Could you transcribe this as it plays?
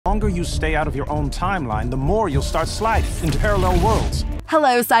The longer you stay out of your own timeline, the more you'll start sliding into parallel worlds.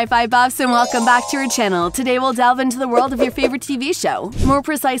 Hello, sci-fi buffs, and welcome back to our channel. Today we'll delve into the world of your favorite TV show. More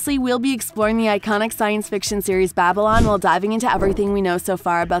precisely, we'll be exploring the iconic science fiction series Babylon while diving into everything we know so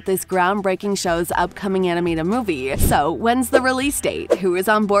far about this groundbreaking show's upcoming animated movie. So, when's the release date? Who is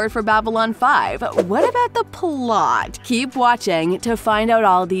on board for Babylon 5? What about the plot? Keep watching to find out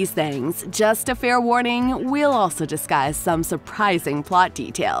all these things. Just a fair warning, we'll also discuss some surprising plot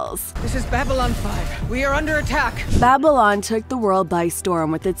details. This is Babylon 5. We are under attack. Babylon took the world by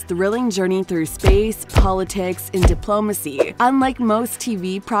storm with its thrilling journey through space, politics, and diplomacy. Unlike most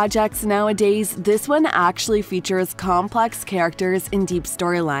TV projects nowadays, this one actually features complex characters and deep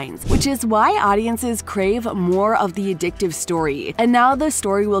storylines, which is why audiences crave more of the addictive story. And now the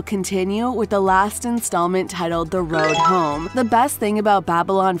story will continue with the last installment titled The Road Home. The best thing about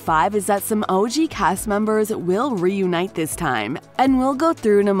Babylon 5 is that some OG cast members will reunite this time, and we'll go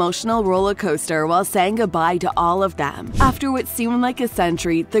through an emotional roller coaster while saying goodbye to all of them. After what seemed like a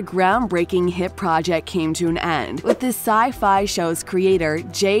century, the groundbreaking hit project came to an end, with the sci-fi show's creator,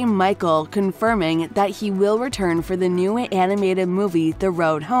 J. Michael, confirming that he will return for the new animated movie The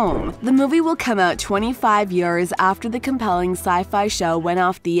Road Home. The movie will come out 25 years after the compelling sci-fi show went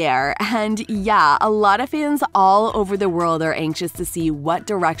off the air, and yeah, a lot of fans all over the world are anxious to see what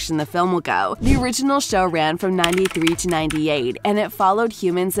direction the film will go. The original show ran from 93 to 98, and it followed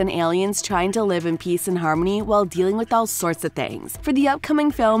humans and aliens trying to live in peace and harmony while dealing with all sorts of things. For the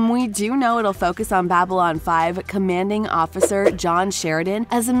upcoming film, we do know it'll focus on Babylon 5 commanding officer John Sheridan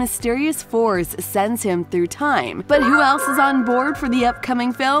as a mysterious force sends him through time. But who else is on board for the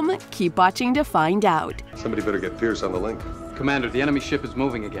upcoming film? Keep watching to find out. Somebody better get Pierce on the link. Commander, the enemy ship is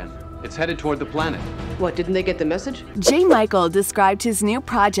moving again. It's headed toward the planet. What, didn't they get the message? J. Michael described his new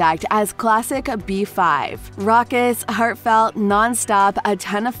project as classic B5. Raucous, heartfelt, non-stop, a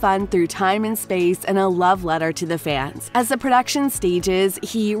ton of fun through time and space, and a love letter to the fans. As the production stages,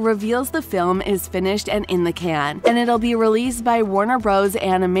 he reveals the film is finished and in the can, and it'll be released by Warner Bros.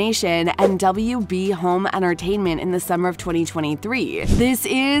 Animation and WB Home Entertainment in the summer of 2023. This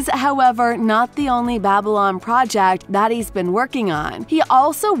is, however, not the only Babylon project that he's been working on. He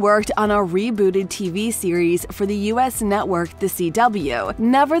also worked on a rebooted TV series for the US network The CW.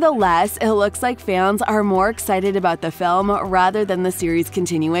 Nevertheless, it looks like fans are more excited about the film rather than the series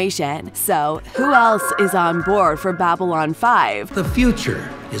continuation. So, who else is on board for Babylon 5? The future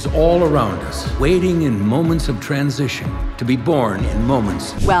is all around us, waiting in moments of transition, to be born in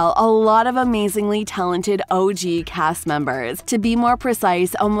moments. Well, a lot of amazingly talented OG cast members. To be more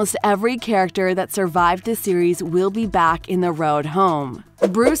precise, almost every character that survived the series will be back in The Road Home.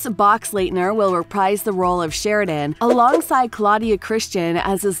 Bruce Boxleitner will reprise the role of Sheridan, alongside Claudia Christian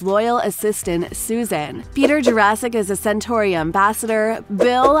as his loyal assistant, Susan. Peter Jurassic as a Centauri ambassador,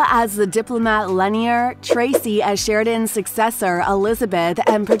 Bill as the diplomat Lenier, Tracy as Sheridan's successor, Elizabeth,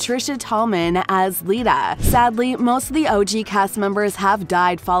 and Patricia Tallman as Lita. Sadly, most of the OG cast members have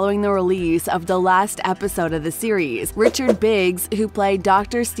died following the release of the last episode of the series. Richard Biggs, who played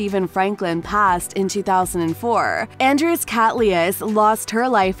Dr. Stephen Franklin, passed in 2004. Andreas Catlius lost her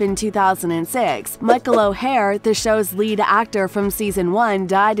life in 2006. Michael O'Hare, the show's lead actor from season 1,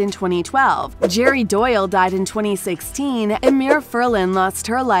 died in 2012. Jerry Doyle died in 2016, and Mira Furlan lost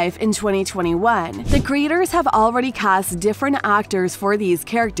her life in 2021. The creators have already cast different actors for these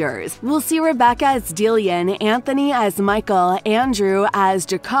characters. We'll see Rebecca as Dillian, Anthony as Michael, Andrew as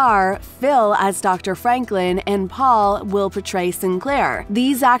Jakar, Phil as Dr. Franklin, and Paul will portray Sinclair.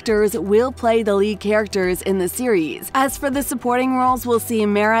 These actors will play the lead characters in the series. As for the supporting roles, we'll see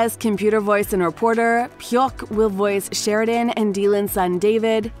Mara as computer voice and reporter, Pyok will voice Sheridan and Dylan's son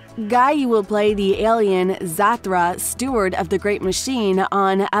David, Guy will play the alien Zathra, steward of the Great Machine,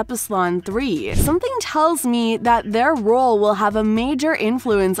 on Epsilon 3. Something tells me that their role will have a major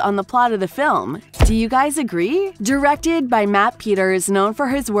influence on the plot of the film. Do you guys agree? Directed by Matt Peters, known for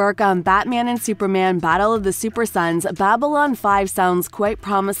his work on Batman and Superman Battle of the Super Sons, Babylon 5 sounds quite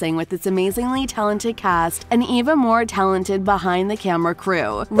promising with its amazingly talented cast and even more talented behind-the-camera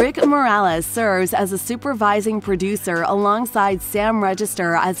crew. Rick Morales serves as a supervising producer alongside Sam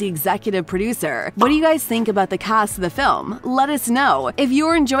Register as the executive producer. What do you guys think about the cast of the film? Let us know. If you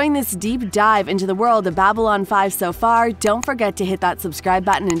are enjoying this deep dive into the world of Babylon 5 so far, don't forget to hit that subscribe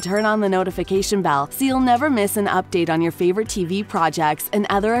button and turn on the notification bell so you'll never miss an update on your favorite TV projects and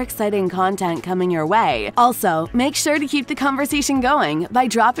other exciting content coming your way. Also, make sure to keep the conversation going by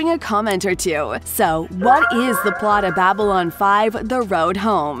dropping a comment or two. So, what is the plot of Babylon 5: The Road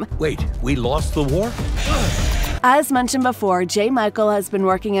Home? Wait, we lost the war? As mentioned before, J. Michael has been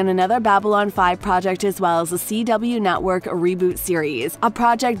working on another Babylon 5 project as well as a CW Network reboot series, a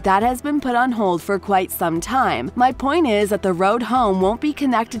project that has been put on hold for quite some time. My point is that The Road Home won't be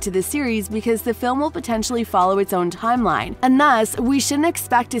connected to the series because the film will potentially follow its own timeline, and thus, we shouldn't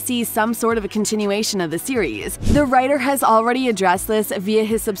expect to see some sort of a continuation of the series. The writer has already addressed this via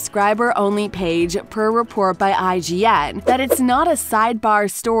his subscriber-only page per report by IGN, that it's not a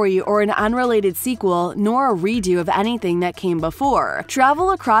sidebar story or an unrelated sequel, nor a redo of anything that came before.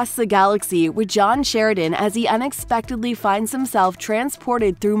 Travel across the galaxy with John Sheridan as he unexpectedly finds himself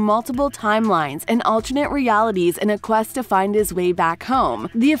transported through multiple timelines and alternate realities in a quest to find his way back home.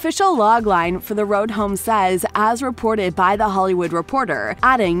 The official logline for The Road Home says, as reported by The Hollywood Reporter,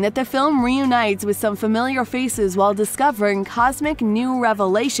 adding that the film reunites with some familiar faces while discovering cosmic new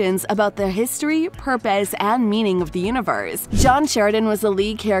revelations about the history, purpose, and meaning of the universe. John Sheridan was the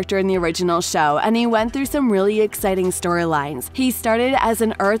lead character in the original show, and he went through some really exciting storylines. He started as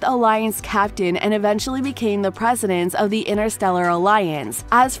an Earth Alliance captain and eventually became the president of the Interstellar Alliance.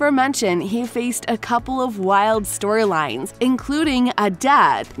 As for mention, he faced a couple of wild storylines, including a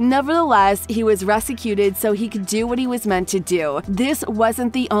death. Nevertheless, he was rescued so he could do what he was meant to do. This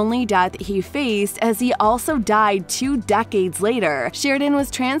wasn't the only death he faced, as he also died 2 decades later. Sheridan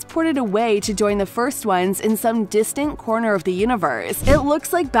was transported away to join the first ones in some distant corner of the universe. It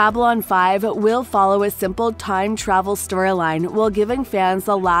looks like Babylon 5 will follow a simple time travel storyline while giving fans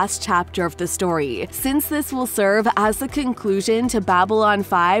the last chapter of the story. Since this will serve as the conclusion to Babylon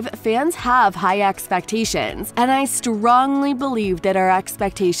 5, fans have high expectations, and I strongly believe that our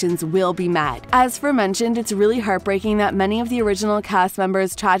expectations will be met. As for mentioned, it's really heartbreaking that many of the original cast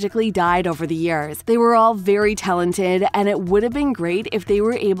members tragically died over the years. They were all very talented, and it would have been great if they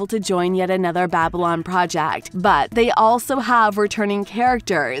were able to join yet another Babylon project. But they also have returning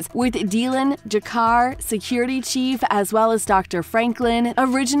characters, with Dylan, Jakar, Security Chief, as well as Dr. Franklin,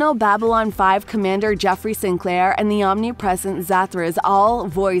 original Babylon 5 Commander Jeffrey Sinclair, and the omnipresent Zathras, all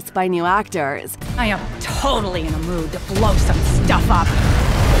voiced by new actors. I am totally in a mood to blow some stuff up.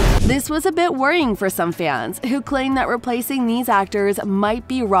 This was a bit worrying for some fans, who claim that replacing these actors might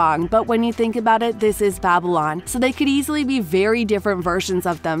be wrong, but when you think about it, this is Babylon, so they could easily be very different versions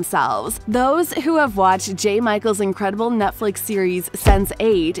of themselves. Those who have watched J. Michael's incredible Netflix series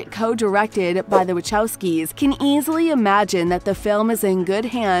Sense8, co-directed by the Wachowskis, can easily imagine that the film is in good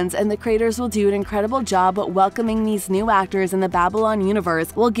hands and the creators will do an incredible job welcoming these new actors in the Babylon universe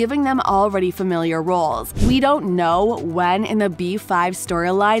while giving them already familiar roles. We don't know when in the B5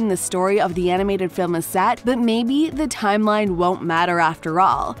 storyline the story of the animated film is set, but maybe the timeline won't matter after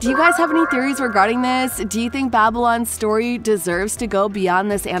all. Do you guys have any theories regarding this? Do you think Babylon's story deserves to go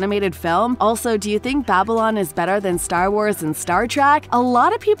beyond this animated film? Also, do you think Babylon is better than Star Wars and Star Trek? A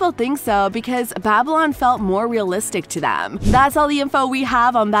lot of people think so because Babylon felt more realistic to them. That's all the info we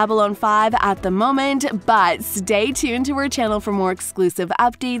have on Babylon 5 at the moment, but stay tuned to our channel for more exclusive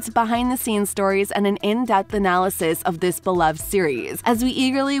updates, behind-the-scenes stories, and an in-depth analysis of this beloved series. As we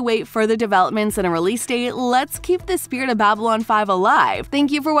eagerly wait further developments and a release date, let's keep the spirit of Babylon 5 alive.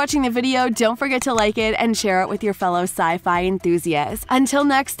 Thank you for watching the video. Don't forget to like it and share it with your fellow sci-fi enthusiasts. Until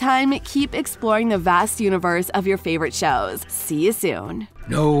next time, keep exploring the vast universe of your favorite shows. See you soon.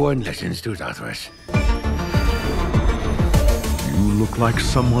 No one listens to Zathras. You look like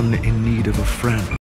someone in need of a friend.